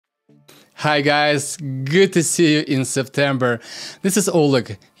Hi guys, good to see you in September. This is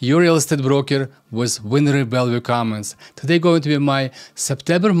Oleg, your real estate broker with Winner Bellevue Comments. Today going to be my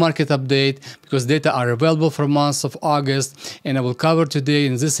September market update because data are available for months of August, and I will cover today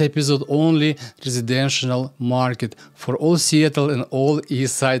in this episode only residential market for all Seattle and all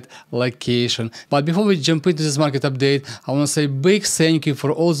Eastside location. But before we jump into this market update, I want to say big thank you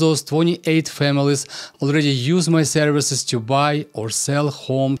for all those 28 families already use my services to buy or sell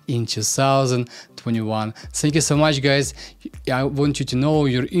home in 2021. Thank you so much, guys. I want you to know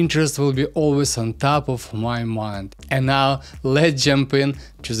your interest will be always on top of my mind. And now let's jump in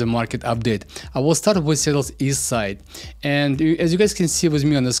to the market update. I will start with Seattle's East Side, and as you guys can see with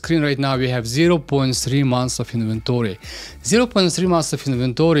me on the screen right now, we have 0.3 months of inventory. 0.3 months of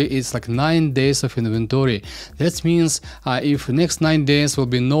inventory is like 9 days of inventory. That means if next 9 days will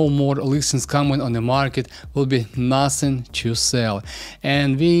be no more listings coming on the market, will be nothing to sell,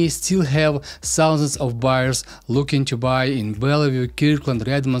 and we still have thousands of buyers looking to buy in Bellevue, Kirkland,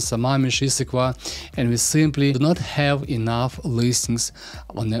 Redmond, Sammamish, Issaquah, and we simply do not have enough listings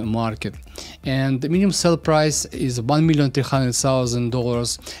on the market. And the minimum sale price is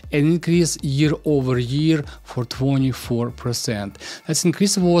 $1,300,000, an increase year over year for 24%. That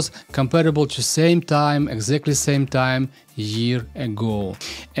increase was comparable to exactly same time year ago.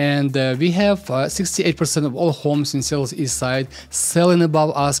 And we have 68% of all homes in Seattle's East Side selling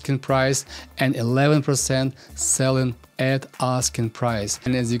above asking price and 11% selling at asking price.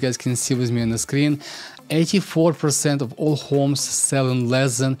 And as you guys can see with me on the screen, 84% of all homes selling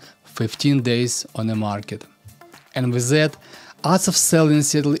less than 15 days on the market. And with that, odds of selling in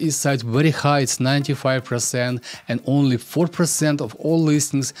Seattle East Side very high, it's 95%, and only 4% of all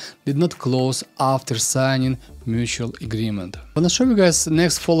listings did not close after signing mutual agreement. I'm gonna show you guys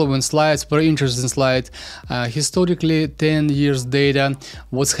next following slides, very interesting slide. Historically 10 years data,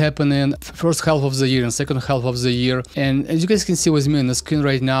 what's happening first half of the year and second half of the year. And as you guys can see with me on the screen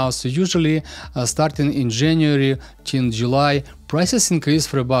right now, so usually starting in January till July, prices increase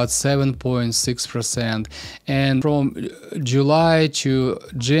for about 7.6%, and from July to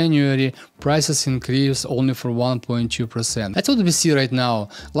January prices increase only for 1.2%. That's what we see right now.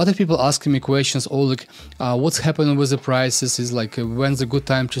 A lot of people asking me questions, Oleg, what's happening with the prices? Is like when's a good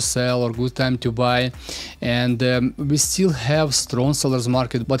time to sell or good time to buy? And we still have strong sellers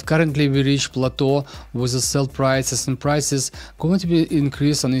market, but currently we reach plateau with the sell prices, and prices going to be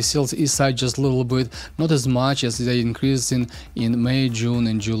increased on the Seattle's East Side just a little bit, not as much as they increased in May, June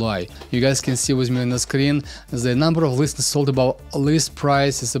and July. You guys can see with me on the screen the number of listings sold above list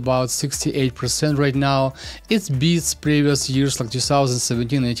price is about 68% right now. It beats previous years like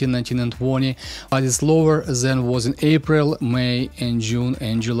 2017, 18, 19 and 20, but it's lower than was in April, May and June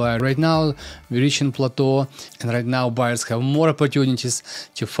and July. Right now we're reaching plateau, and right now buyers have more opportunities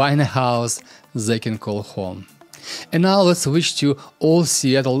to find a house they can call home. And now let's switch to all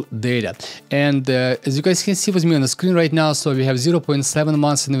Seattle data. And as you guys can see with me on the screen right now, so we have 0.7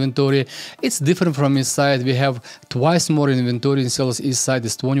 months in inventory. It's different from East Side. We have twice more inventory in Seattle's East Side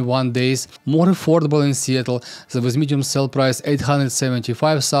is 21 days, more affordable in Seattle. So with medium sale price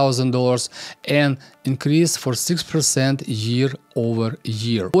 $875,000 and increase for 6% year over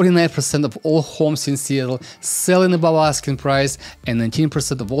year. 49% of all homes in Seattle selling above asking price, and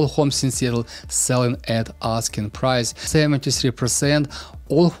 19% of all homes in Seattle selling at asking price. 73%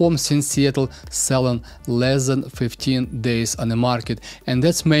 all homes in Seattle selling less than 15 days on the market, and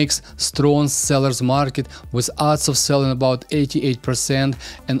that makes strong sellers market with odds of selling about 88%,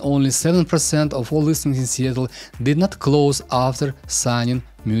 and only 7% of all listings in Seattle did not close after signing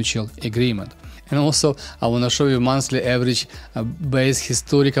mutual agreement. And also I want to show you monthly average base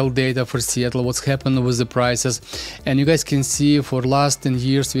historical data for Seattle, what's happened with the prices. And you guys can see for last 10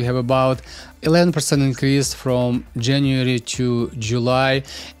 years we have about 11% increase from January to July,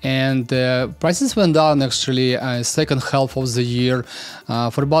 and prices went down actually second half of the year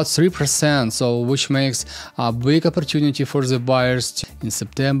for about 3%, so which makes a big opportunity for the buyers in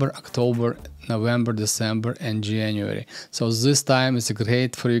September, October, November, December and January. So this time is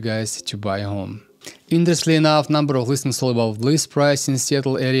great for you guys to buy a home. Interestingly enough, number of listings sold above list price in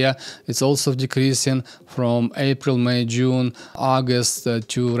Seattle area, it's also decreasing from April, May, June, August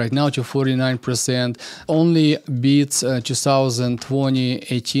to right now to 49%. Only beats 2020,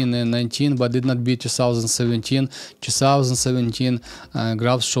 18 and 19, but did not beat 2017. 2017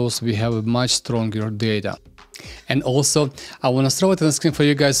 graph shows we have a much stronger data. And also, I want to throw it on the screen for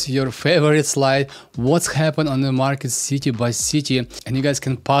you guys your favorite slide, what's happened on the market city by city, and you guys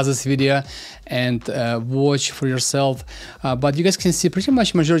can pause this video and watch for yourself. But you guys can see pretty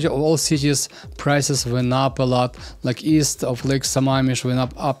much majority of all cities prices went up a lot. Like east of Lake Sammamish went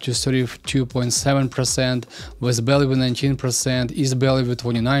up to 32.7%, West Bellevue 19%, East Bellevue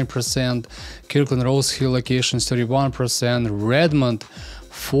 29%, Kirkland Rose Hill locations 31%, Redmond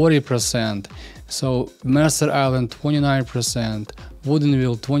 40%. So Mercer Island 29%,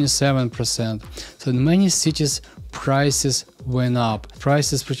 Woodinville 27%. So in many cities prices went up.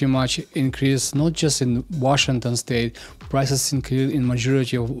 Prices pretty much increased not just in Washington state, prices increased in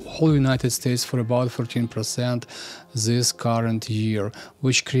majority of whole United States for about 14% this current year,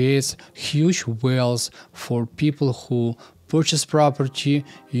 which creates huge wealth for people who purchase property,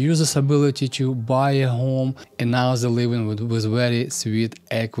 use this ability to buy a home, and now they're living with very sweet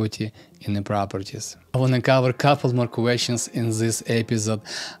equity in the properties. I want to cover a couple more questions in this episode.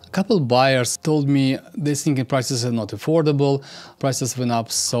 A couple buyers told me they thinking prices are not affordable, prices went up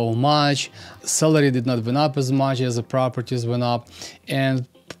so much, salary did not went up as much as the properties went up, and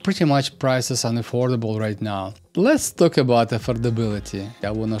pretty much prices unaffordable right now. Let's talk about affordability.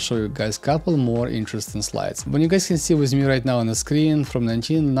 I want to show you guys a couple more interesting slides. When you guys can see with me right now on the screen, from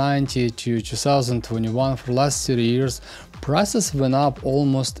 1990 to 2021, for the last 30 years, prices went up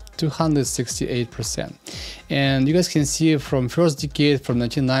almost 268%. And you guys can see from first decade, from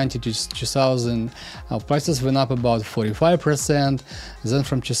 1990 to 2000, prices went up about 45%. Then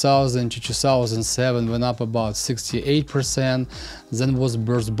from 2000 to 2007 went up about 68%. Then was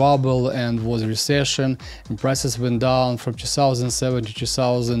burst bubble and was recession, and prices went down from 2007 to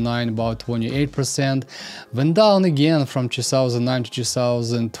 2009 about 28%. Went down again from 2009 to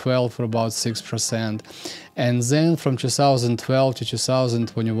 2012 for about 6%. And then from 2012 to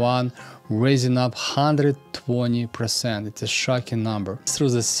 2021, raising up 120%. It's a shocking number. Through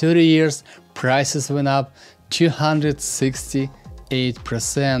the 30 years, prices went up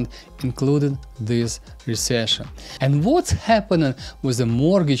 268%, including this recession. And what's happening with the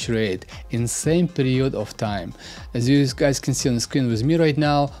mortgage rate in same period of time? As you guys can see on the screen with me right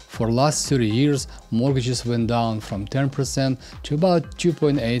now, for last 30 years, mortgages went down from 10% to about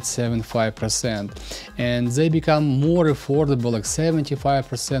 2.875%. And they become more affordable, like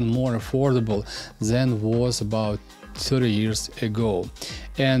 75% more affordable than was about 30 years ago.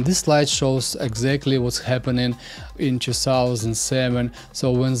 And this slide shows exactly what's happening in 2007.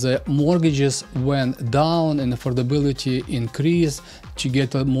 So when the mortgages went down and affordability increased to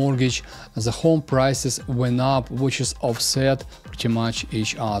get a mortgage, the home prices went up, which is offset pretty much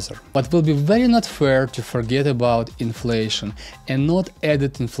each other. But it will be very not fair to forget about inflation and not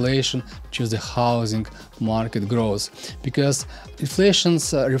added inflation to the housing market growth, because inflation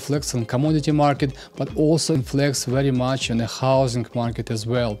reflects on commodity market, but also reflects very much on the housing market as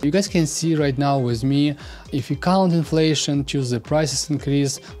well. You guys can see right now with me, if you count inflation to the prices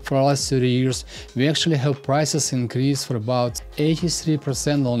increase for the last 30 years, we actually have prices increase for about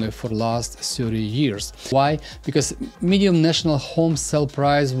 83% only for the last 30 years. Why? Because median national home sale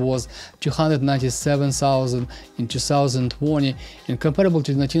price was $297,000 in 2020, and comparable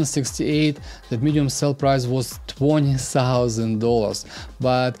to 1968, the median sale price was $20,000.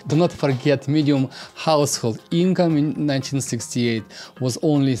 But do not forget, median household income in 1968 was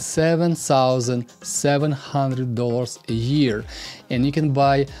only $7,700 a year, and you can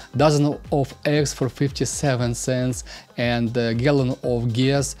buy a dozen of eggs for 57 cents, and a gallon of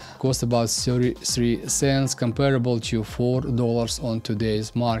gas costs about 33 cents, comparable to $4 on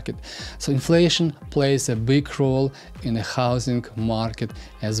today's market. So inflation plays a big role in the housing market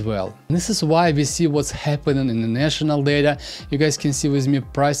as well. And this is why we see what's happening in the national data. You guys can see with me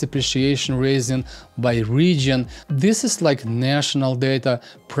price appreciation raising by region. This is like national data.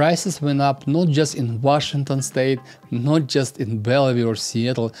 Prices went up not just in Washington state, not just in Bellevue or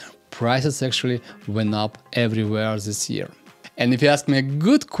Seattle. Prices actually went up everywhere this year. And if you ask me a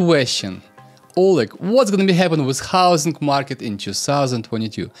good question, Oleg, what's going to be happening with housing market in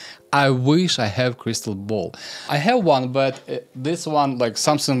 2022? I wish I have crystal ball. I have one, but this one, like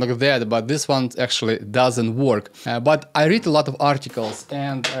something like that, but this one actually doesn't work. But I read a lot of articles,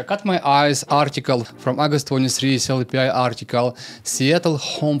 and caught my eyes article from August 23, CLPI article, Seattle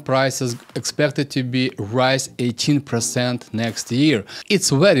home prices expected to be rise 18% next year. It's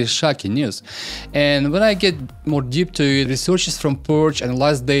very shocking news. And when I get more deep to it, researchers from Perch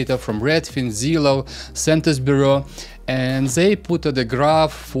analyzed data from Redfin, Zillow, Census Bureau, and they put a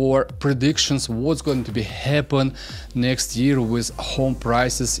graph for predictions what's going to be happen next year with home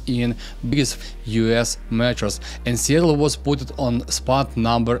prices in biggest US metros, and Seattle was put on spot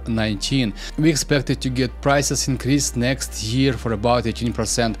number 19. We expected to get prices increase next year for about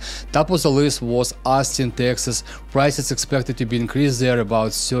 18%. Top of the list was Austin, Texas. Prices expected to be increased there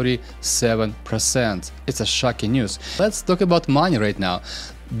about 37%. It's a shocking news. Let's talk about money right now.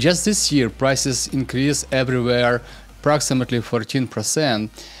 Just this year, prices increase everywhere approximately 14%,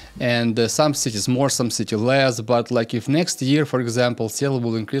 and some cities more, some cities less. But like if next year, for example, Seattle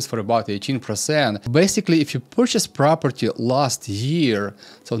will increase for about 18%. Basically, if you purchase property last year,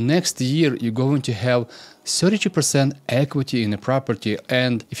 so next year you're going to have 32% equity in the property,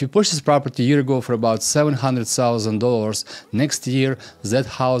 and if you purchased property a year ago for about $700,000, next year that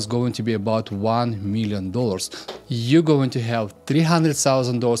house going to be about $1 million. You're going to have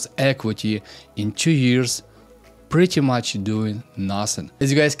 $300,000 equity in 2 years, pretty much doing nothing.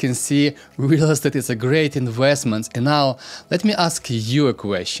 As you guys can see, real estate is a great investment. And now let me ask you a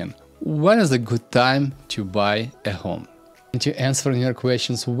question. When is a good time to buy a home? To answer your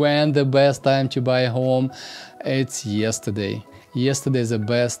questions, when the best time to buy a home, it's yesterday. Yesterday is the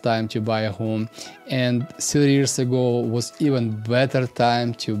best time to buy a home, and 30 years ago was even better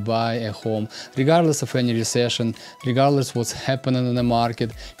time to buy a home. Regardless of any recession, regardless what's happening in the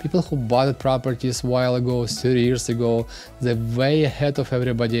market, people who bought properties a while ago, 30 years ago, they're way ahead of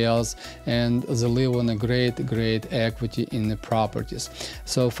everybody else, and they live on a great equity in the properties.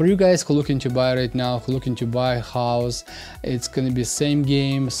 So for you guys who are looking to buy right now, who are looking to buy a house, it's gonna be same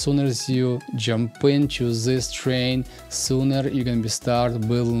game. Sooner as you jump into this train, sooner you're gonna be start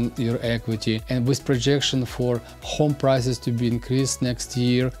building your equity. And with projection for home prices to be increased next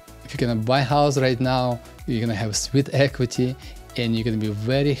year, if you're gonna buy a house right now, you're gonna have sweet equity and you're gonna be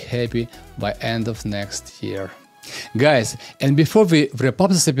very happy by end of next year. Guys, and before we wrap up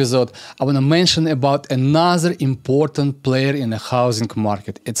this episode, I want to mention about another important player in the housing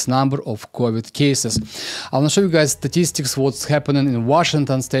market. It's number of COVID cases. I want to show you guys statistics what's happening in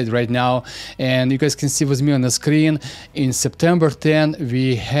Washington state right now, and you guys can see with me on the screen. In September 10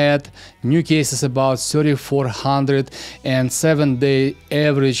 we had new cases about 3,400, and 7-day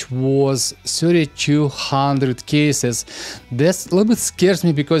average was 3,200 cases. This a little bit scares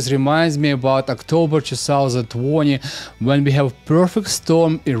me because it reminds me about October 2020, when we have perfect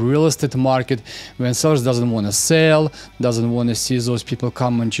storm in real estate market, when sellers doesn't want to sell, doesn't want to see those people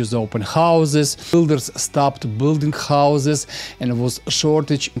come and choose open houses, builders stopped building houses, and it was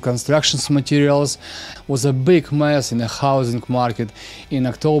shortage in construction materials. It was a big mess in the housing market in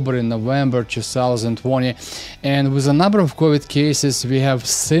October and November 2020. And with a number of COVID cases, we have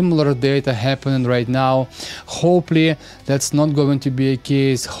similar data happening right now. Hopefully that's not going to be a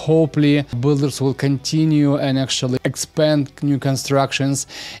case. Hopefully builders will continue and actually expand new constructions,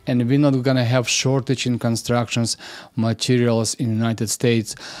 and we're not gonna have shortage in constructions materials in the United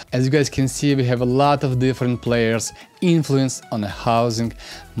States. As you guys can see, we have a lot of different players influence on the housing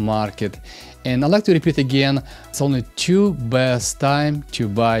market. And I'd like to repeat again, it's only two best time to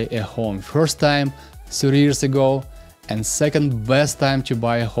buy a home. First time 30 years ago, and second best time to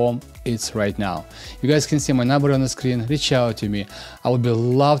buy a home, it's right now. You guys can see my number on the screen. Reach out to me. I would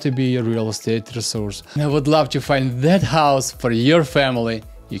love to be your real estate resource. And I would love to find that house for your family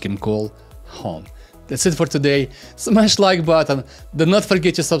you can call home. That's it for today. Smash like button. Do not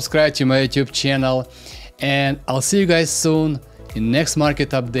forget to subscribe to my YouTube channel. And I'll see you guys soon in next market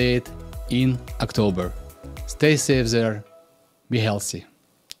update in October. Stay safe there, be healthy,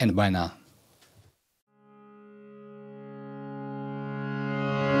 and bye now.